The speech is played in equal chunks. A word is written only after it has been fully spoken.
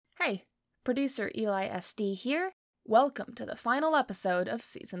Producer Eli SD here. Welcome to the final episode of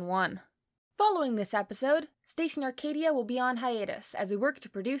Season 1. Following this episode, Station Arcadia will be on hiatus as we work to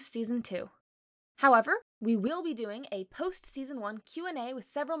produce Season 2. However, we will be doing a post-Season 1 Q&A with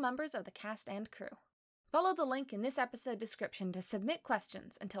several members of the cast and crew. Follow the link in this episode description to submit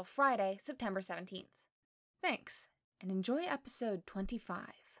questions until Friday, September 17th. Thanks, and enjoy episode 25.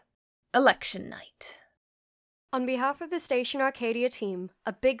 Election Night. On behalf of the Station Arcadia team,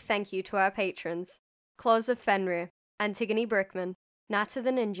 a big thank you to our patrons: Claws of Fenrir, Antigone Brickman, Nata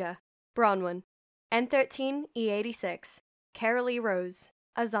the Ninja, Bronwyn, N13E86, Carolee Rose,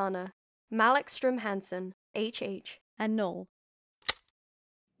 Azana, Malik Strum Hansen, HH, and Noel.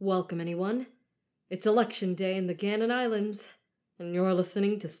 Welcome, anyone. It's Election Day in the Ganon Islands, and you're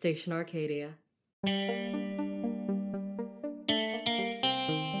listening to Station Arcadia.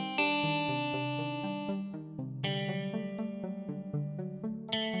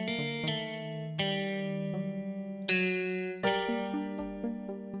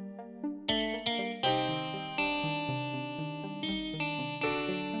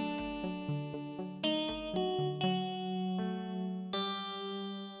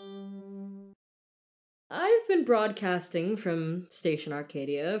 I've been broadcasting from Station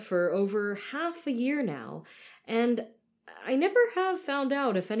Arcadia for over half a year now, and I never have found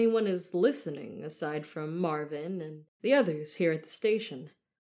out if anyone is listening aside from Marvin and the others here at the station.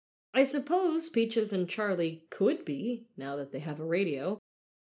 I suppose Peaches and Charlie could be, now that they have a radio.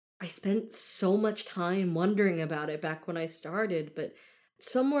 I spent so much time wondering about it back when I started, but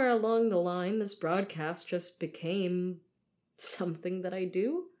somewhere along the line this broadcast just became something that I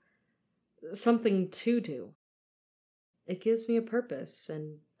do. Something to do. It gives me a purpose,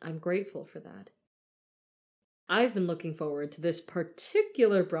 and I'm grateful for that. I've been looking forward to this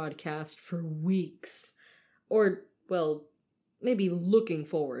particular broadcast for weeks. Or, well, maybe looking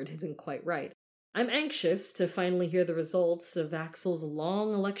forward isn't quite right. I'm anxious to finally hear the results of Axel's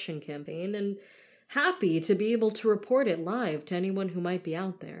long election campaign, and happy to be able to report it live to anyone who might be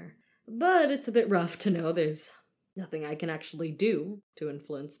out there. But it's a bit rough to know there's nothing I can actually do to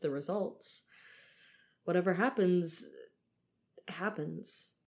influence the results. Whatever happens,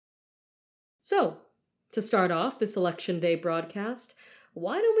 happens. So, to start off this Election Day broadcast,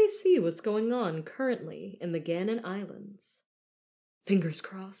 why don't we see what's going on currently in the Ganon Islands? Fingers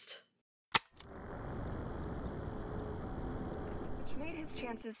crossed. Which made his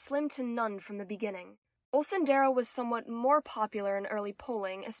chances slim to none from the beginning. Olsen Darrow was somewhat more popular in early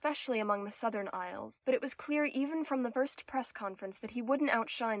polling, especially among the Southern Isles, but it was clear even from the first press conference that he wouldn't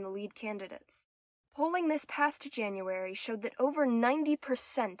outshine the lead candidates. Polling this past January showed that over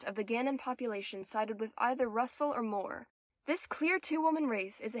 90% of the Ganon population sided with either Russell or Moore. This clear two-woman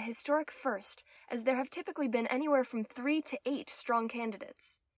race is a historic first, as there have typically been anywhere from 3 to 8 strong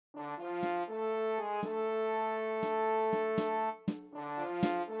candidates.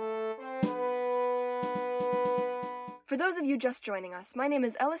 For those of you just joining us, my name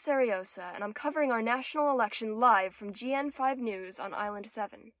is Ellis Ariosa, and I'm covering our national election live from GN5 News on Island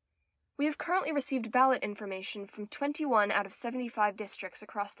 7. We have currently received ballot information from 21 out of 75 districts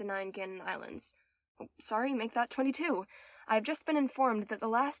across the 9 Ganon Islands. Oh, sorry, make that 22. I have just been informed that the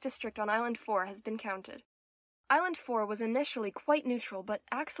last district on Island 4 has been counted. Island 4 was initially quite neutral, but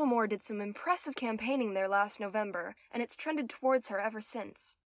Axel Moore did some impressive campaigning there last November, and it's trended towards her ever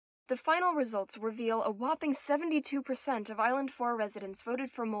since. The final results reveal a whopping 72% of Island 4 residents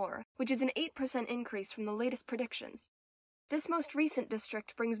voted for Moore, which is an 8% increase from the latest predictions. This most recent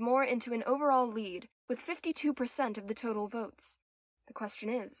district brings Moore into an overall lead, with 52% of the total votes. The question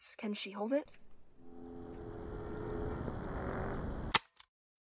is, can she hold it?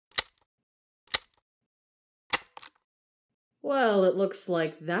 Well, it looks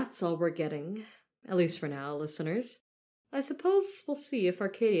like that's all we're getting. At least for now, listeners. I suppose we'll see if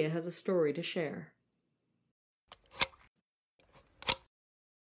Arcadia has a story to share.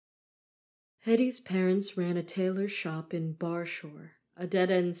 Hetty's parents ran a tailor's shop in Barshore, a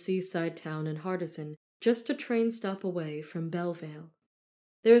dead-end seaside town in Hardison, just a train stop away from Bellevale.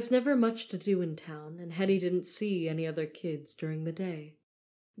 There was never much to do in town, and Hetty didn't see any other kids during the day.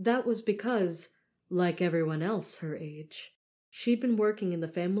 That was because, like everyone else her age, she'd been working in the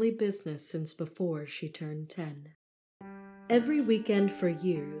family business since before she turned 10. Every weekend for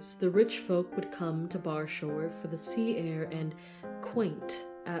years, the rich folk would come to Barshore for the sea air and quaint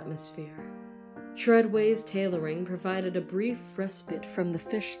atmosphere. Treadway's tailoring provided a brief respite from the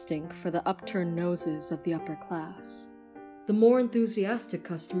fish stink for the upturned noses of the upper class. The more enthusiastic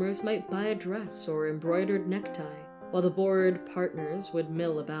customers might buy a dress or embroidered necktie, while the bored partners would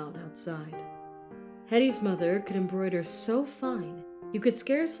mill about outside. Hetty's mother could embroider so fine, You could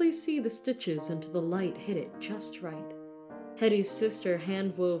scarcely see the stitches until the light hit it just right. Hetty's sister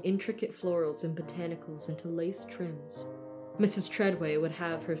hand-wove intricate florals and botanicals into lace trims. Mrs. Treadway would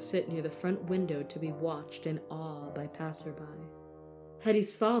have her sit near the front window to be watched in awe by passerby.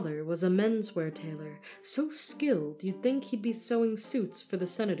 Hetty's father was a menswear tailor, so skilled you'd think he'd be sewing suits for the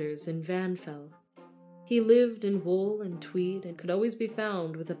senators in Vanfell. He lived in wool and tweed and could always be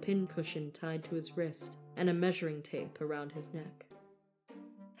found with a pincushion tied to his wrist and a measuring tape around his neck.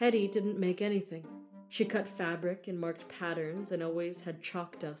 Hetty didn't make anything. She cut fabric and marked patterns and always had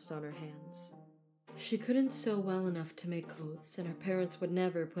chalk dust on her hands. She couldn't sew well enough to make clothes, and her parents would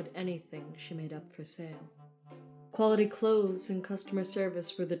never put anything she made up for sale. Quality clothes and customer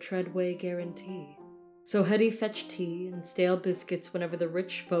service were the Treadway guarantee. So Hetty fetched tea and stale biscuits whenever the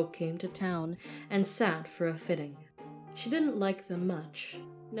rich folk came to town and sat for a fitting. She didn't like them much.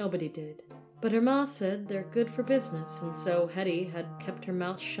 Nobody did. But her ma said they're good for business, and so Hetty had kept her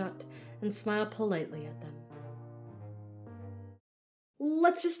mouth shut and smiled politely at them.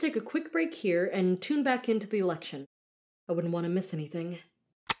 Let's just take a quick break here and tune back into the election. I wouldn't want to miss anything.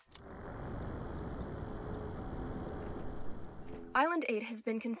 Island 8 has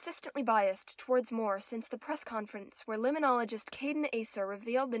been consistently biased towards Moore since the press conference where limnologist Caden Acer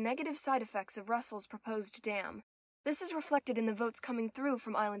revealed the negative side effects of Russell's proposed dam. This is reflected in the votes coming through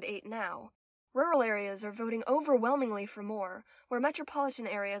from Island 8 now. Rural areas are voting overwhelmingly for Moore, where metropolitan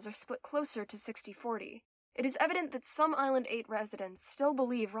areas are split closer to 60-40. It is evident that some Island 8 residents still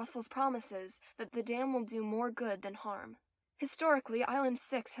believe Russell's promises that the dam will do more good than harm. Historically, Island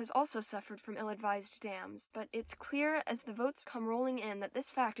 6 has also suffered from ill-advised dams, but it's clear as the votes come rolling in that this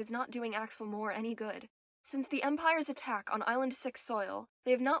fact is not doing Axel Moore any good. Since the Empire's attack on Island 6 soil,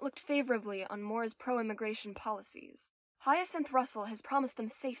 they have not looked favorably on Moore's pro-immigration policies. Hyacinth Russell has promised them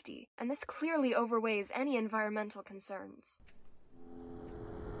safety, and this clearly overweighs any environmental concerns.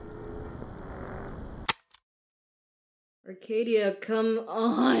 Arcadia, come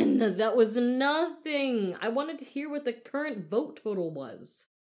on! That was nothing! I wanted to hear what the current vote total was.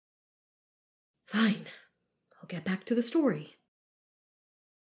 Fine. I'll get back to the story.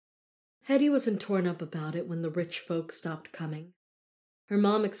 Hetty wasn't torn up about it when the rich folk stopped coming. Her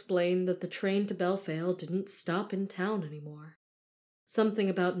mom explained that the train to Belfail didn't stop in town anymore. Something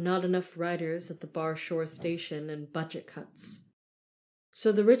about not enough riders at the Bar Shore station and budget cuts.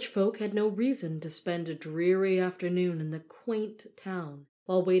 So the rich folk had no reason to spend a dreary afternoon in the quaint town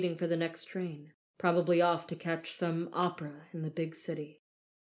while waiting for the next train, probably off to catch some opera in the big city.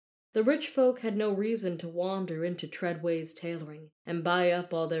 The rich folk had no reason to wander into Treadway's tailoring and buy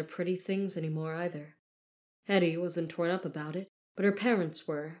up all their pretty things anymore either. Hetty wasn't torn up about it, but her parents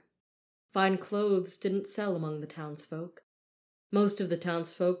were. Fine clothes didn't sell among the townsfolk. Most of the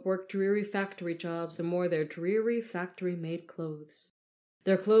townsfolk worked dreary factory jobs and wore their dreary factory-made clothes.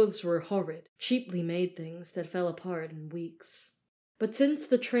 Their clothes were horrid, cheaply made things that fell apart in weeks. But since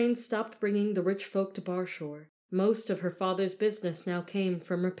the train stopped bringing the rich folk to Bar Shore, most of her father's business now came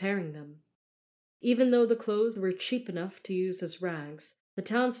from repairing them. Even though the clothes were cheap enough to use as rags, the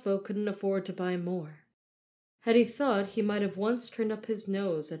townsfolk couldn't afford to buy more. Hetty thought he might have once turned up his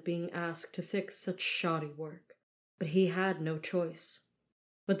nose at being asked to fix such shoddy work, but he had no choice.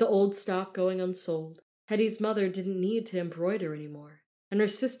 With the old stock going unsold, Hetty's mother didn't need to embroider anymore, and her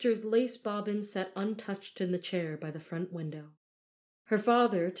sister's lace bobbin sat untouched in the chair by the front window. Her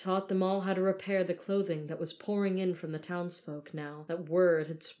father taught them all how to repair the clothing that was pouring in from the townsfolk now that word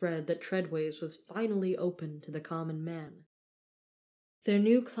had spread that Treadway's was finally open to the common man. Their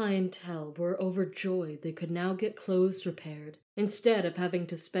new clientele were overjoyed they could now get clothes repaired instead of having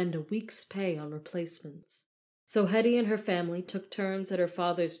to spend a week's pay on replacements. So Hetty and her family took turns at her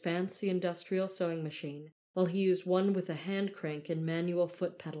father's fancy industrial sewing machine, while he used one with a hand crank and manual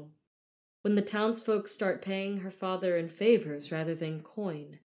foot pedal. When the townsfolk start paying her father in favors rather than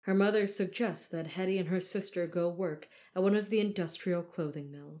coin, her mother suggests that Hetty and her sister go work at one of the industrial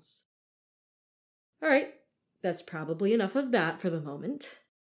clothing mills. All right. That's probably enough of that for the moment.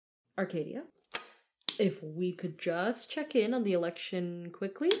 Arcadia, if we could just check in on the election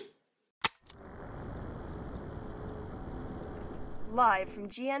quickly. Live from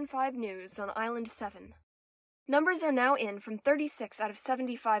GN5 News on Island 7. Numbers are now in from 36 out of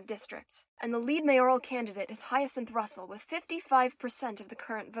 75 districts, and the lead mayoral candidate is Hyacinth Russell with 55% of the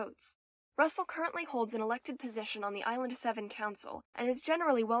current votes. Russell currently holds an elected position on the Island 7 Council and is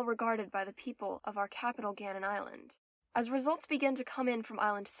generally well regarded by the people of our capital Gannon Island. As results begin to come in from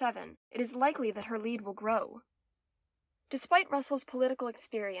Island 7, it is likely that her lead will grow. Despite Russell's political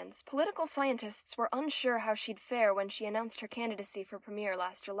experience, political scientists were unsure how she'd fare when she announced her candidacy for premier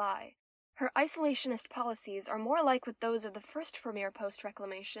last July. Her isolationist policies are more alike with those of the first premier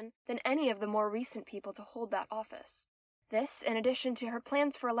post-reclamation than any of the more recent people to hold that office. This, in addition to her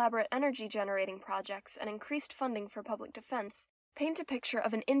plans for elaborate energy-generating projects and increased funding for public defense, paint a picture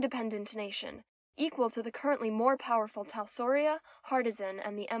of an independent nation, equal to the currently more powerful Talsoria, Hardizan,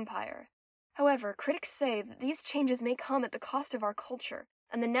 and the Empire. However, critics say that these changes may come at the cost of our culture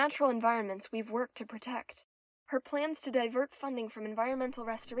and the natural environments we've worked to protect. Her plans to divert funding from environmental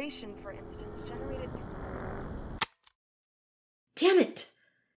restoration, for instance, generated concern. Damn it!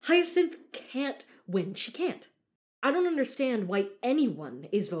 Hyacinth can't win. She can't. I don't understand why anyone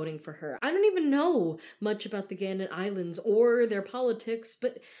is voting for her. I don't even know much about the Ganon Islands or their politics,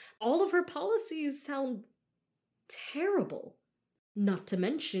 but all of her policies sound terrible. Not to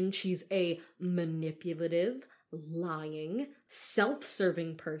mention, she's a manipulative, lying,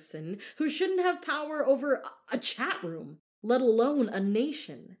 self-serving person who shouldn't have power over a chat room, let alone a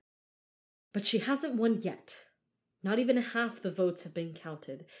nation. But she hasn't won yet. Not even half the votes have been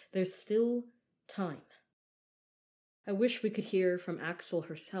counted. There's still time. I wish we could hear from Axel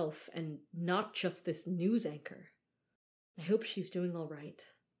herself and not just this news anchor. I hope she's doing all right.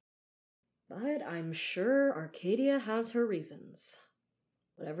 But I'm sure Arcadia has her reasons,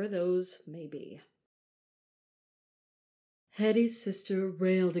 whatever those may be. Hetty's sister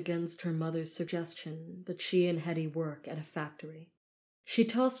railed against her mother's suggestion that she and Hetty work at a factory. She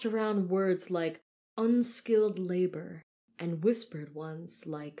tossed around words like unskilled labor and whispered ones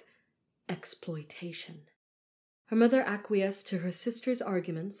like exploitation. Her mother acquiesced to her sister's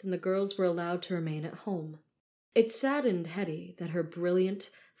arguments, and the girls were allowed to remain at home. It saddened Hetty that her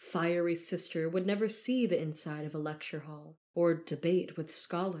brilliant, fiery sister would never see the inside of a lecture hall or debate with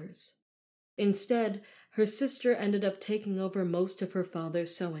scholars. Instead, her sister ended up taking over most of her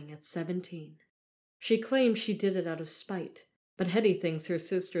father's sewing at 17. She claims she did it out of spite, but Hetty thinks her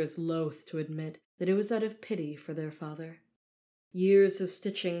sister is loath to admit that it was out of pity for their father. Years of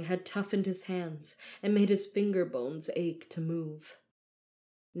stitching had toughened his hands and made his finger bones ache to move.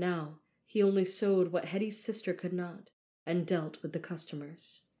 Now he only sewed what Hetty's sister could not, and dealt with the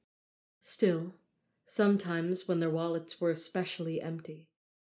customers. Still, sometimes when their wallets were especially empty,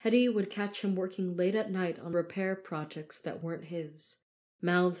 Hetty would catch him working late at night on repair projects that weren't his.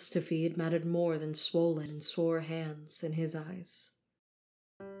 Mouths to feed mattered more than swollen and sore hands in his eyes.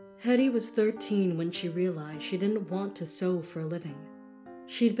 Hetty was 13 when she realized she didn't want to sew for a living.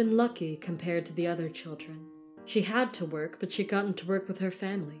 She'd been lucky compared to the other children. She had to work, but she'd gotten to work with her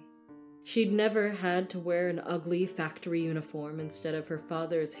family. She'd never had to wear an ugly factory uniform instead of her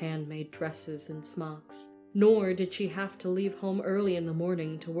father's handmade dresses and smocks, nor did she have to leave home early in the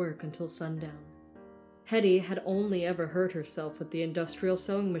morning to work until sundown. Hetty had only ever hurt herself with the industrial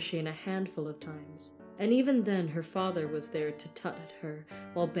sewing machine a handful of times, and even then her father was there to tut at her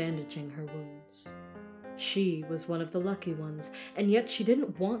while bandaging her wounds. She was one of the lucky ones, and yet she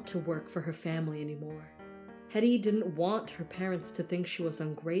didn't want to work for her family anymore. Hetty didn't want her parents to think she was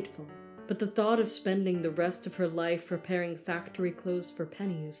ungrateful, but the thought of spending the rest of her life repairing factory clothes for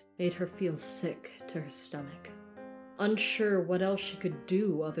pennies made her feel sick to her stomach. Unsure what else she could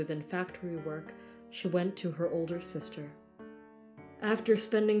do other than factory work, she went to her older sister. After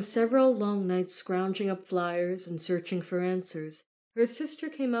spending several long nights scrounging up flyers and searching for answers, her sister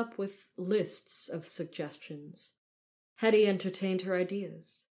came up with lists of suggestions. Hetty entertained her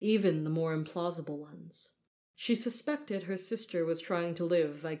ideas, even the more implausible ones. She suspected her sister was trying to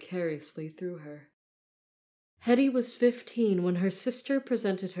live vicariously through her. Hetty was 15 when her sister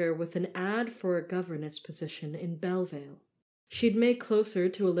presented her with an ad for a governess position in Bellevale. She'd make closer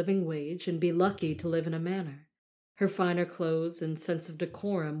to a living wage and be lucky to live in a manor. Her finer clothes and sense of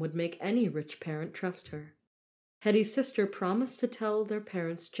decorum would make any rich parent trust her. Hetty's sister promised to tell their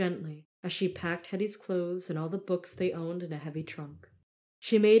parents gently as she packed Hetty's clothes and all the books they owned in a heavy trunk.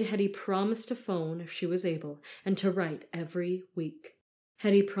 She made Hetty promise to phone if she was able and to write every week.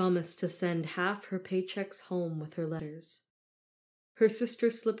 Hetty promised to send half her paychecks home with her letters. Her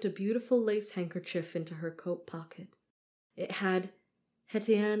sister slipped a beautiful lace handkerchief into her coat pocket. It had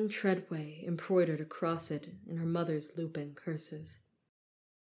Hettienne Treadway embroidered across it in her mother's looping cursive.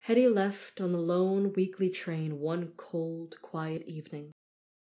 Hetty left on the lone weekly train one cold, quiet evening.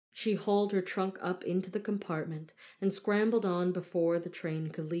 She hauled her trunk up into the compartment and scrambled on before the train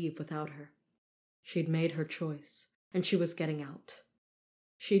could leave without her. She'd made her choice, and she was getting out.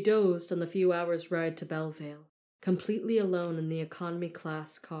 She dozed on the few hours' ride to Bellevale, completely alone in the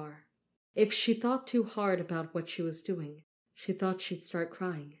economy-class car. If she thought too hard about what she was doing, she thought she'd start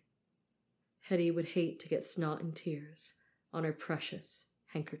crying. Hetty would hate to get snot and tears on her precious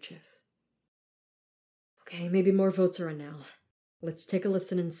handkerchief. Okay, maybe more votes are in now. Let's take a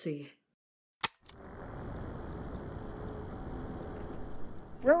listen and see.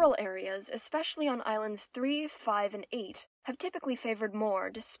 Rural areas, especially on islands 3, 5, and 8, have typically favored Moore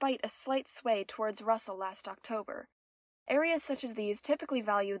despite a slight sway towards Russell last October. Areas such as these typically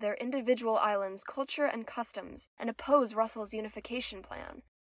value their individual islands' culture and customs and oppose Russell's unification plan.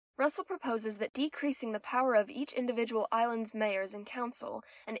 Russell proposes that decreasing the power of each individual island's mayors and council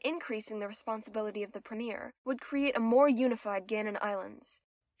and increasing the responsibility of the premier would create a more unified Gannon Islands.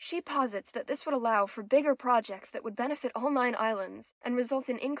 She posits that this would allow for bigger projects that would benefit all 9 islands and result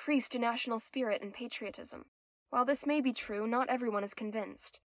in increased national spirit and patriotism. While this may be true, not everyone is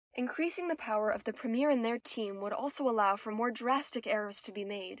convinced. Increasing the power of the premier and their team would also allow for more drastic errors to be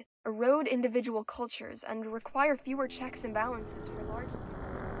made, erode individual cultures, and require fewer checks and balances for large-scale...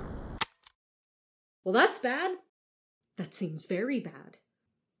 Well, that's bad. That seems very bad.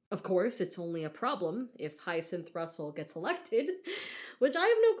 Of course, it's only a problem if Hyacinth Russell gets elected, which I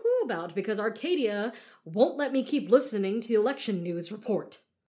have no clue about because Arcadia won't let me keep listening to the election news report.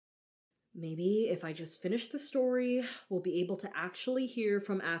 Maybe if I just finish the story, we'll be able to actually hear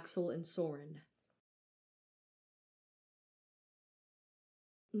from Axel and Soren.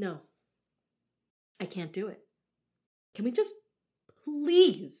 No. I can't do it. Can we just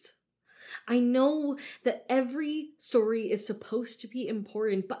please? I know that every story is supposed to be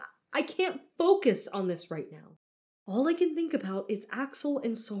important, but I can't focus on this right now. All I can think about is Axel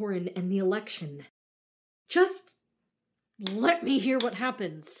and Soren and the election. Just let me hear what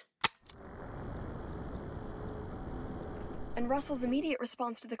happens. And Russell's immediate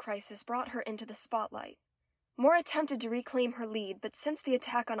response to the crisis brought her into the spotlight. Moore attempted to reclaim her lead, but since the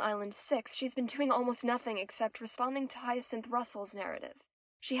attack on Island 6, she's been doing almost nothing except responding to Hyacinth Russell's narrative.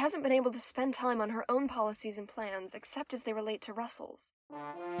 She hasn't been able to spend time on her own policies and plans, except as they relate to Russell's.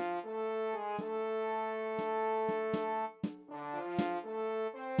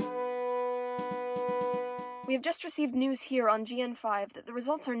 We have just received news here on GN5 that the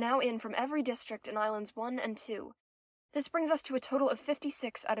results are now in from every district in Islands 1 and 2. This brings us to a total of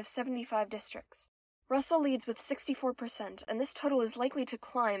 56 out of 75 districts. Russell leads with 64%, and this total is likely to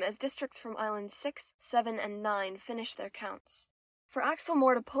climb as districts from Islands 6, 7, and 9 finish their counts. For Axel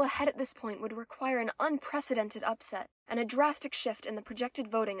Moore to pull ahead at this point would require an unprecedented upset and a drastic shift in the projected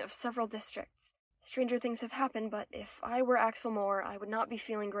voting of several districts. Stranger things have happened, but if I were Axel Moore, I would not be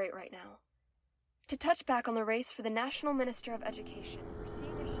feeling great right now. To touch back on the race for the National Minister of Education, we're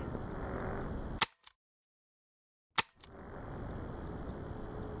seeing a shift.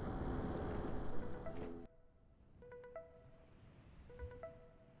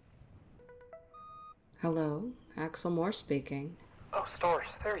 Hello, Axel Moore speaking. Oh, Stars,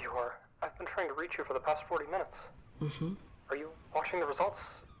 there you are. I've been trying to reach you for the past 40 minutes. Mm-hmm. Are you watching the results?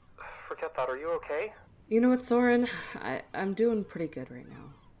 Forget that, are you okay? You know what, Soren? I'm doing pretty good right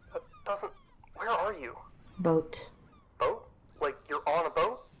now. That doesn't... Where are you? Boat. Boat? Like, you're on a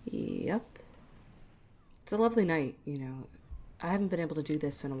boat? Yep. It's a lovely night, you know. I haven't been able to do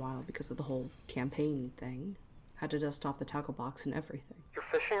this in a while because of the whole campaign thing. Had to dust off the tackle box and everything. You're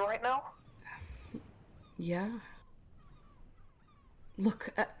fishing right now? Yeah. Look,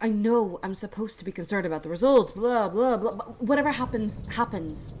 I know I'm supposed to be concerned about the results, blah, blah, blah, but whatever happens,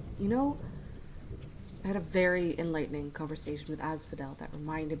 happens, you know? I had a very enlightening conversation with Asphodel that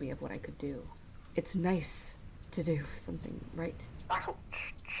reminded me of what I could do. It's nice to do something right. Axel,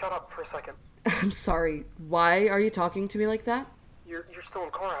 shut up for a second. I'm sorry, why are you talking to me like that? You're still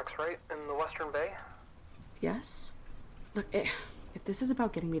in Corax, right? In the Western Bay? Yes. Look, if this is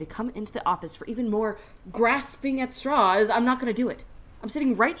about getting me to come into the office for even more grasping at straws, I'm not going to do it. I'm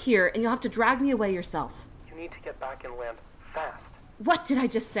sitting right here, and you'll have to drag me away yourself. You need to get back inland, fast. What did I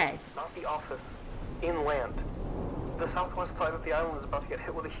just say? Not the office, inland. The southwest side of the island is about to get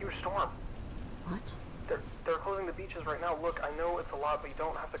hit with a huge storm. What? They're closing the beaches right now. Look, I know it's a lot, but you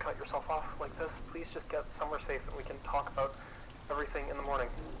don't have to cut yourself off like this. Please just get somewhere safe, and we can talk about everything in the morning.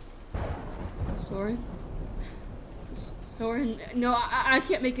 Soren? Soren, no, I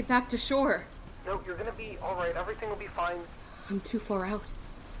can't make it back to shore. No, you're gonna be alright. Everything will be fine. I'm too far out.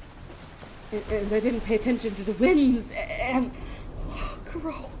 And I didn't pay attention to the winds, and... Oh,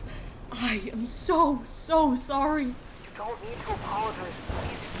 girl, I am so sorry. You don't need to apologize,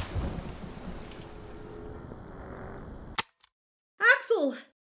 please.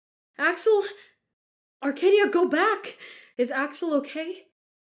 Axel! Arcadia, go back! Is Axel okay?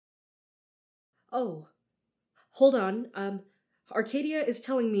 Oh. Hold on, Arcadia is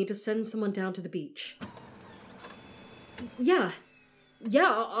telling me to send someone down to the beach. Yeah,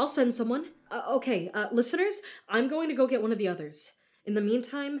 I'll send someone. Okay, listeners, I'm going to go get one of the others. In the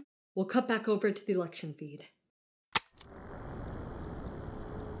meantime, we'll cut back over to the election feed.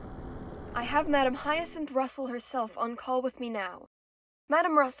 I have Madam Hyacinth Russell herself on call with me now.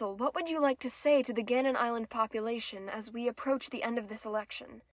 Madam Russell, what would you like to say to the Ganon Island population as we approach the end of this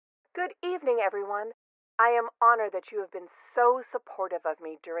election? Good evening, everyone. I am honored that you have been so supportive of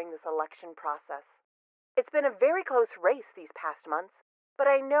me during this election process. It's been a very close race these past months,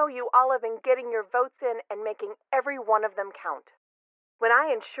 but I know you all have been getting your votes in and making every one of them count. When I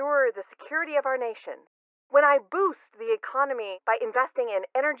ensure the security of our nation, when I boost the economy by investing in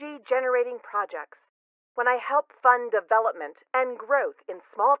energy-generating projects, when I help fund development and growth in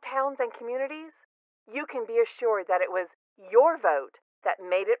small towns and communities, you can be assured that it was your vote that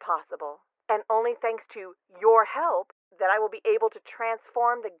made it possible. And only thanks to your help that I will be able to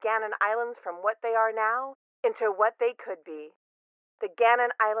transform the Ganon Islands from what they are now into what they could be. The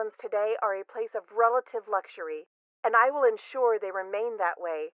Ganon Islands today are a place of relative luxury, and I will ensure they remain that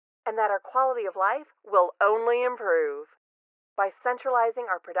way, and that our quality of life will only improve. By centralizing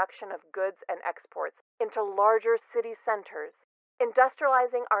our production of goods and exports into larger city centers,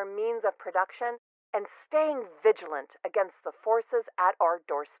 industrializing our means of production, and staying vigilant against the forces at our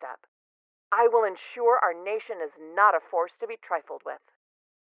doorstep, I will ensure our nation is not a force to be trifled with.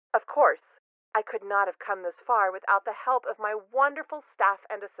 Of course, I could not have come this far without the help of my wonderful staff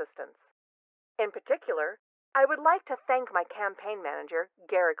and assistants. In particular, I would like to thank my campaign manager,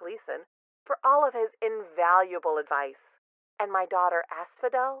 Garrick Leeson, for all of his invaluable advice, and my daughter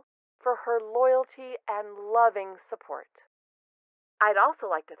Asphodel for her loyalty and loving support. I'd also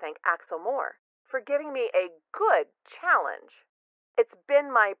like to thank Axel Moore for giving me a good challenge. It's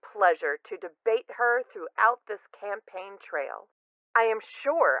been my pleasure to debate her throughout this campaign trail. I am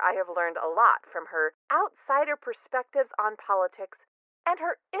sure I have learned a lot from her outsider perspectives on politics and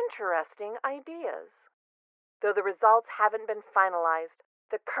her interesting ideas. Though the results haven't been finalized,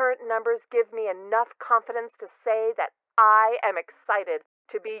 the current numbers give me enough confidence to say that I am excited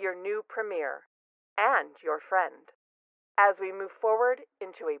to be your new premier and your friend as we move forward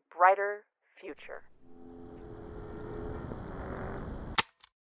into a brighter future.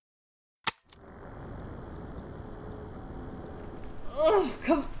 Ugh,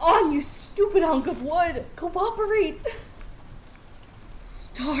 come on, you stupid hunk of wood! Cooperate!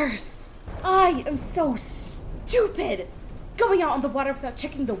 Stars! I am so stupid! Going out on the water without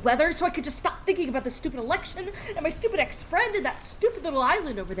checking the weather so I could just stop thinking about the stupid election and my stupid ex-friend and that stupid little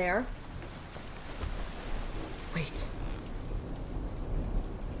island over there. Wait.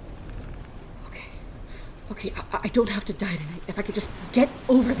 Okay, I don't have to die tonight. If I could just get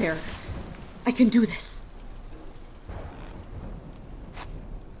over there, I can do this.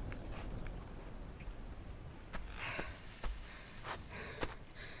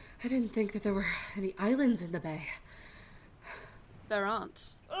 I didn't think that there were any islands in the bay. There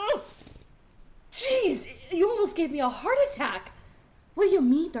aren't. Oh, jeez, you almost gave me a heart attack. What do you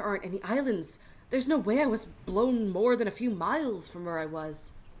mean there aren't any islands? There's no way I was blown more than a few miles from where I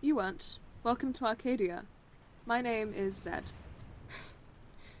was. You weren't. Welcome to Arcadia. My name is Zed.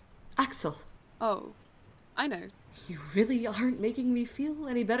 Axel. Oh, I know. You really aren't making me feel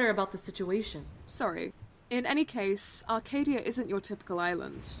any better about the situation. Sorry. In any case, Arcadia isn't your typical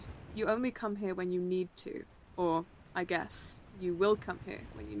island. You only come here when you need to. Or, I guess, you will come here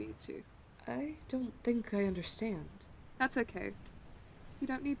when you need to. I don't think I understand. That's okay. You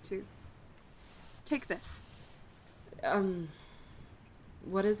don't need to. Take this.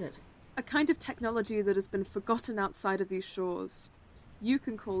 What is it? A kind of technology that has been forgotten outside of these shores. You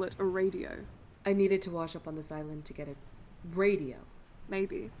can call it a radio. I needed to wash up on this island to get a radio.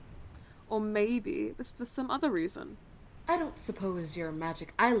 Maybe. Or maybe it was for some other reason. I don't suppose your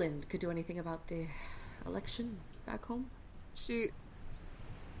magic island could do anything about the election back home?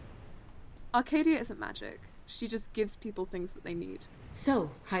 Arcadia isn't magic. She just gives people things that they need.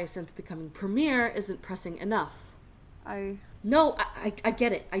 So, Hyacinth becoming premier isn't pressing enough. No, I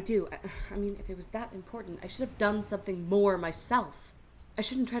get it. I do. I mean, if it was that important, I should have done something more myself. I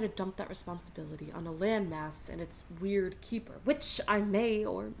shouldn't try to dump that responsibility on a landmass and its weird keeper, which I may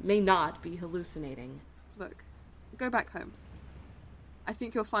or may not be hallucinating. Look, go back home. I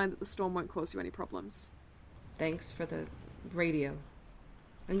think you'll find that the storm won't cause you any problems. Thanks for the radio.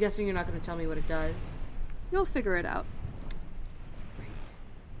 I'm guessing you're not going to tell me what it does. You'll figure it out. Right.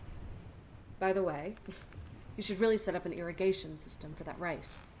 By the way, you should really set up an irrigation system for that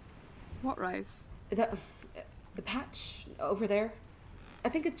rice. What rice? The patch over there. I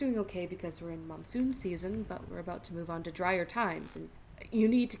think it's doing okay because we're in monsoon season, but we're about to move on to drier times, and you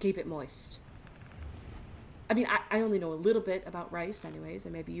need to keep it moist. I mean, I only know a little bit about rice anyways,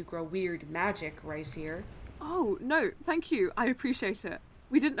 and maybe you grow weird magic rice here. Oh, no, thank you. I appreciate it.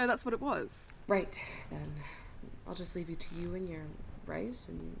 We didn't know that's what it was. Right, then. I'll just leave you to you and your rice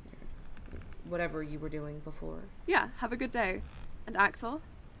and your whatever you were doing before. Yeah, have a good day. And Axel,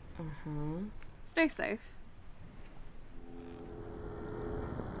 stay safe.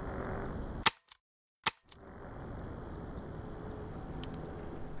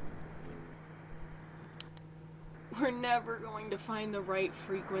 We're never going to find the right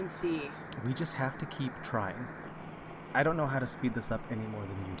frequency. We just have to keep trying. I don't know how to speed this up any more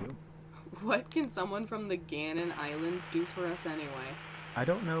than you do. What can someone from the Ganon Islands do for us anyway? I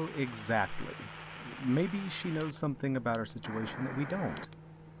don't know exactly. Maybe she knows something about our situation that we don't.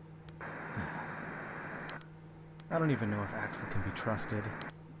 I don't even know if Axel can be trusted.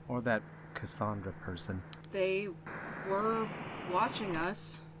 Or that Cassandra person. They were watching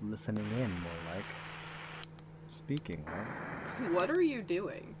us. Listening in, more like. Speaking of... What are you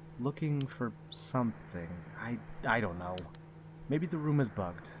doing? Looking for something. I don't know. Maybe the room is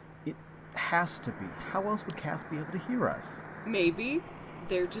bugged. It has to be. How else would Cass be able to hear us? Maybe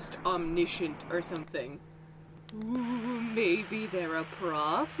they're just omniscient or something. Ooh, maybe they're a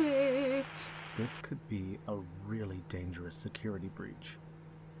prophet. This could be a really dangerous security breach.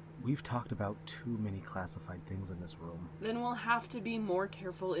 We've talked about too many classified things in this room. Then we'll have to be more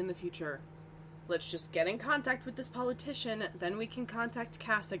careful in the future. Let's just get in contact with this politician, then we can contact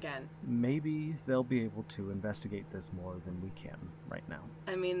Cass again. Maybe they'll be able to investigate this more than we can right now.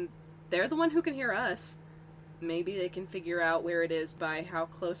 I mean, they're the one who can hear us. Maybe they can figure out where it is by how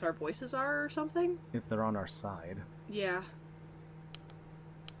close our voices are or something? If they're on our side. Yeah.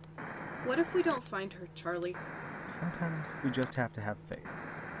 What if we don't find her, Charlie? Sometimes we just have to have faith.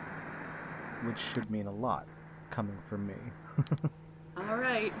 Which should mean a lot, coming from me.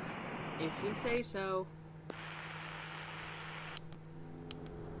 Alright, if you say so.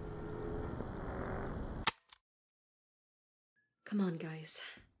 Come on, guys.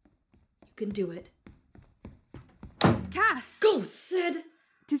 You can do it. Cass! Go, Sid!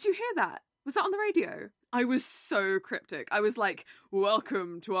 Did you hear that? Was that on the radio? I was so cryptic. I was like,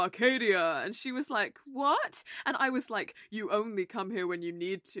 welcome to Arcadia. And she was like, what? And I was like, you only come here when you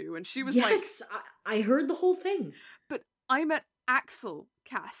need to. And she was like... Yes, I heard the whole thing. But I met Axel,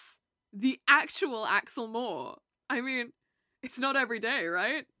 Cass. The actual Axel Moore. I mean, it's not every day,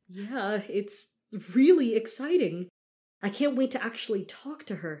 right? Yeah, it's really exciting. I can't wait to actually talk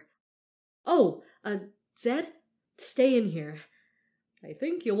to her. Oh, Zed, stay in here. I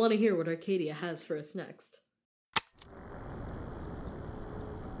think you'll want to hear what Arcadia has for us next.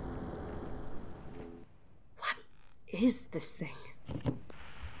 What is this thing?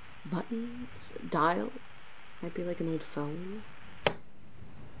 Buttons? Dial? Might be like an old phone.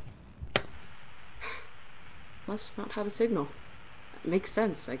 Must not have a signal. Makes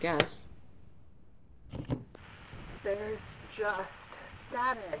sense, I guess. There's just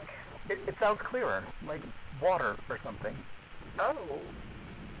static. It sounds clearer, like water or something. Oh.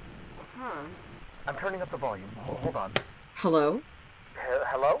 I'm turning up the volume. Hold on. Hello?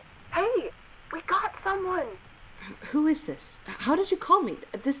 Hello? Hey, we got someone. Who is this? How did you call me?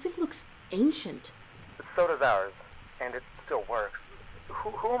 This thing looks ancient. So does ours, and it still works.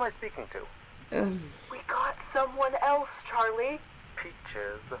 Who am I speaking to? We got someone else, Charlie.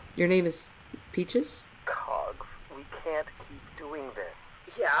 Peaches. Your name is Peaches? Cogs. We can't keep doing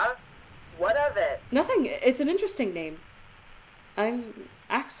this. Yeah? What of it? Nothing. It's an interesting name. I'm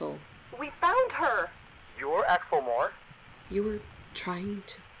Axel. We found her. You're Axel Moore? You were trying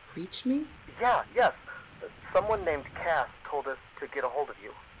to reach me? Yes. Someone named Cass told us to get a hold of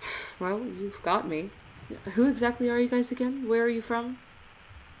you. Well, you've got me. Who exactly are you guys again? Where are you from?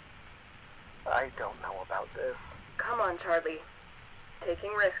 I don't know about this. Come on, Charlie.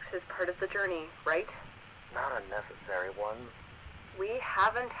 Taking risks is part of the journey, right? Not unnecessary ones. We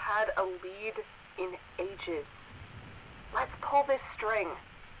haven't had a lead in ages. Let's pull this string.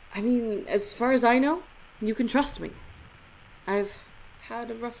 I mean, as far as I know, you can trust me. I've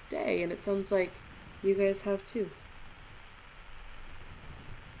had a rough day, and it sounds like you guys have too.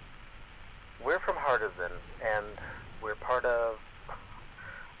 We're from Hardizan, and we're part of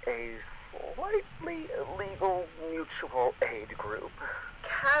a slightly illegal mutual aid group.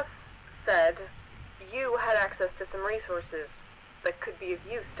 Cass said you had access to some resources that could be of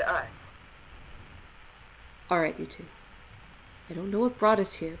use to us. Alright, you two. I don't know what brought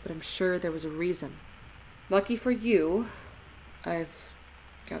us here, but I'm sure there was a reason. Lucky for you, I've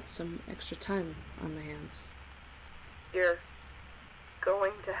got some extra time on my hands. You're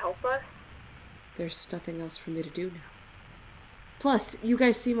going to help us? There's nothing else for me to do now. Plus, you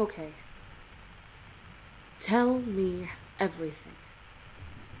guys seem okay. Tell me everything.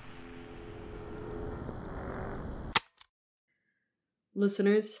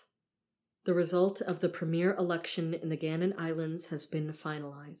 Listeners, the result of the premier election in the Ganon Islands has been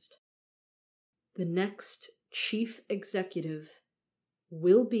finalized. The next chief executive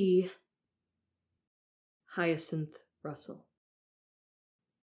will be Hyacinth Russell.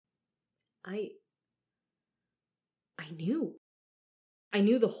 I knew. I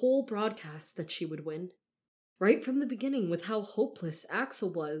knew the whole broadcast that she would win. Right from the beginning with how hopeless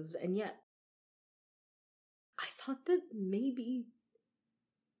Axel was, and yet I thought that maybe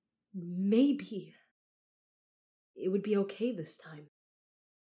it would be okay this time.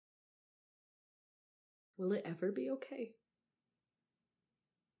 Will it ever be okay?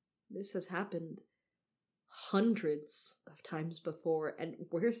 This has happened hundreds of times before, and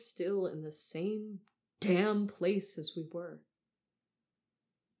we're still in the same damn place as we were.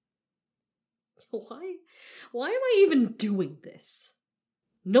 Why am I even doing this?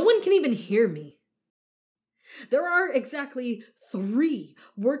 No one can even hear me. There are exactly 3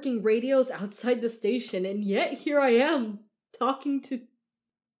 working radios outside the station, and yet here I am, talking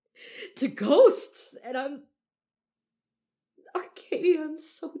to ghosts, and Arcadia, I'm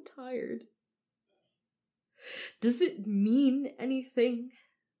so tired. Does it mean anything?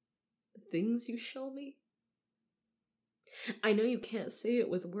 The things you show me? I know you can't say it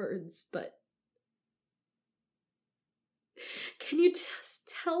with words, but can you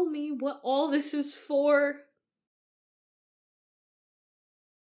just tell me what all this is for?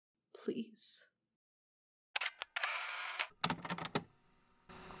 Please.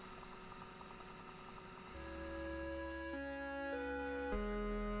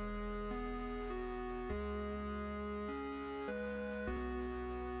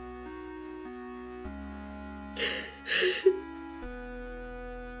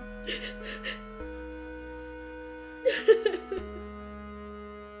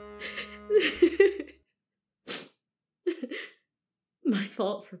 My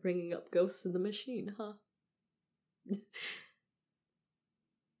fault for bringing up Ghosts in the Machine, huh?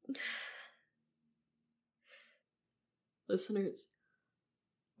 Listeners,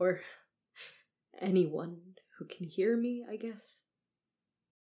 or anyone who can hear me, I guess,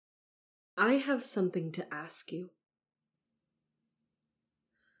 I have something to ask you.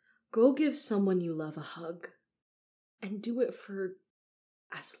 Go give someone you love a hug, and do it for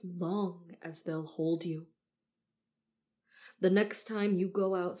as long as they'll hold you. The next time you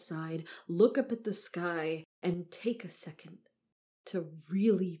go outside, look up at the sky and take a second to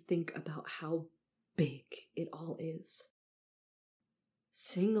really think about how big it all is.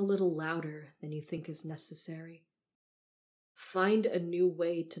 Sing a little louder than you think is necessary. Find a new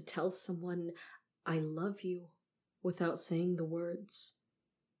way to tell someone, I love you, without saying the words.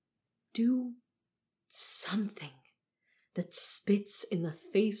 Do something that spits in the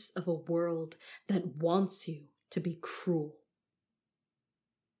face of a world that wants you to be cruel.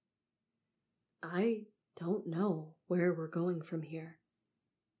 I don't know where we're going from here,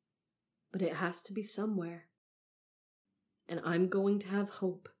 but it has to be somewhere. And I'm going to have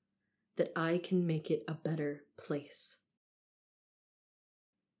hope that I can make it a better place.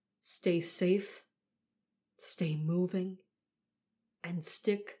 Stay safe, stay moving, and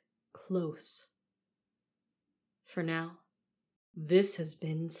stick close. For now, this has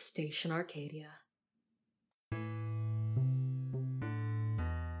been Station Arcadia.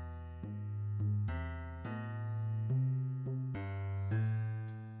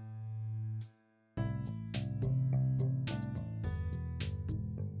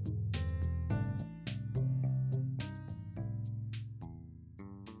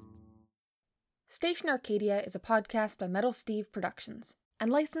 Station Arcadia is a podcast by Metal Steve Productions and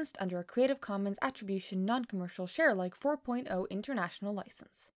licensed under a Creative Commons Attribution Non-Commercial Share-alike 4.0 International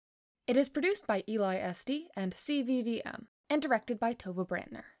License. It is produced by Eli SD and CVVM and directed by Tova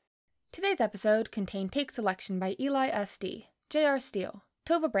Brantner. Today's episode contained take selection by Eli SD, J.R. Steele,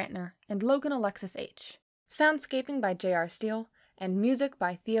 Tova Brantner, and Logan Alexis H. Soundscaping by J.R. Steele and music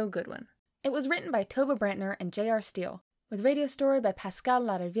by Theo Goodwin. It was written by Tova Brantner and J.R. Steele, with radio story by Pascal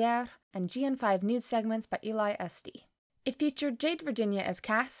Larivière and GN5 news segments by Eli SD. It featured Jade Virginia as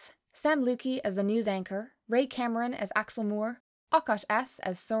Cass, Sam Lukey as the news anchor, Ray Cameron as Axel Moore, Akash S.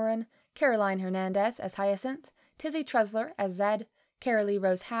 as Soren, Caroline Hernandez as Hyacinth, Tizzy Tresler as Zed, Carolee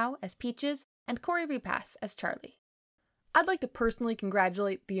Rose Howe as Peaches, and Corey Repass as Charlie. I'd like to personally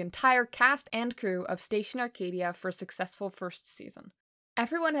congratulate the entire cast and crew of Station Arcadia for a successful first season.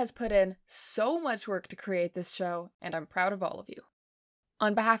 Everyone has put in so much work to create this show, and I'm proud of all of you.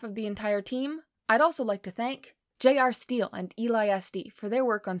 On behalf of the entire team, I'd also like to thank J.R. Steele and Eli SD for their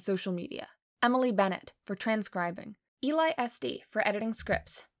work on social media, Emily Bennett for transcribing, Eli SD for editing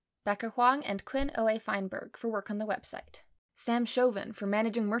scripts, Becca Huang and Quinn O.A. Feinberg for work on the website, Sam Chauvin for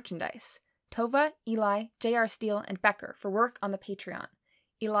managing merchandise, Tova, Eli, J.R. Steele, and Becker for work on the Patreon,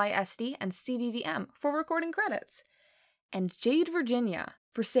 Eli SD and CVVM for recording credits, and Jade Virginia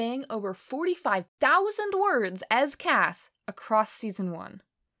for saying over 45,000 words as Cass across Season 1.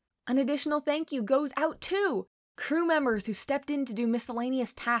 An additional thank you goes out to crew members who stepped in to do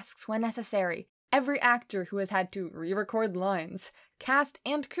miscellaneous tasks when necessary, every actor who has had to re-record lines, cast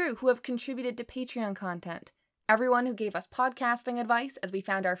and crew who have contributed to Patreon content, everyone who gave us podcasting advice as we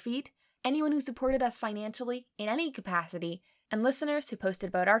found our feet, anyone who supported us financially in any capacity, and listeners who posted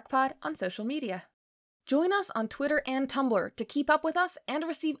about ArcPod on social media. Join us on Twitter and Tumblr to keep up with us and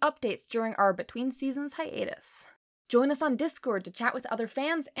receive updates during our Between Seasons hiatus. Join us on Discord to chat with other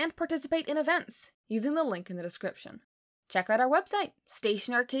fans and participate in events, using the link in the description. Check out our website,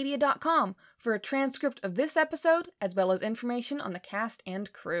 stationarcadia.com, for a transcript of this episode, as well as information on the cast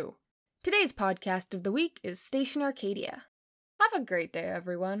and crew. Today's podcast of the week is Station Arcadia. Have a great day,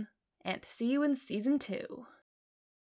 everyone, and see you in Season 2.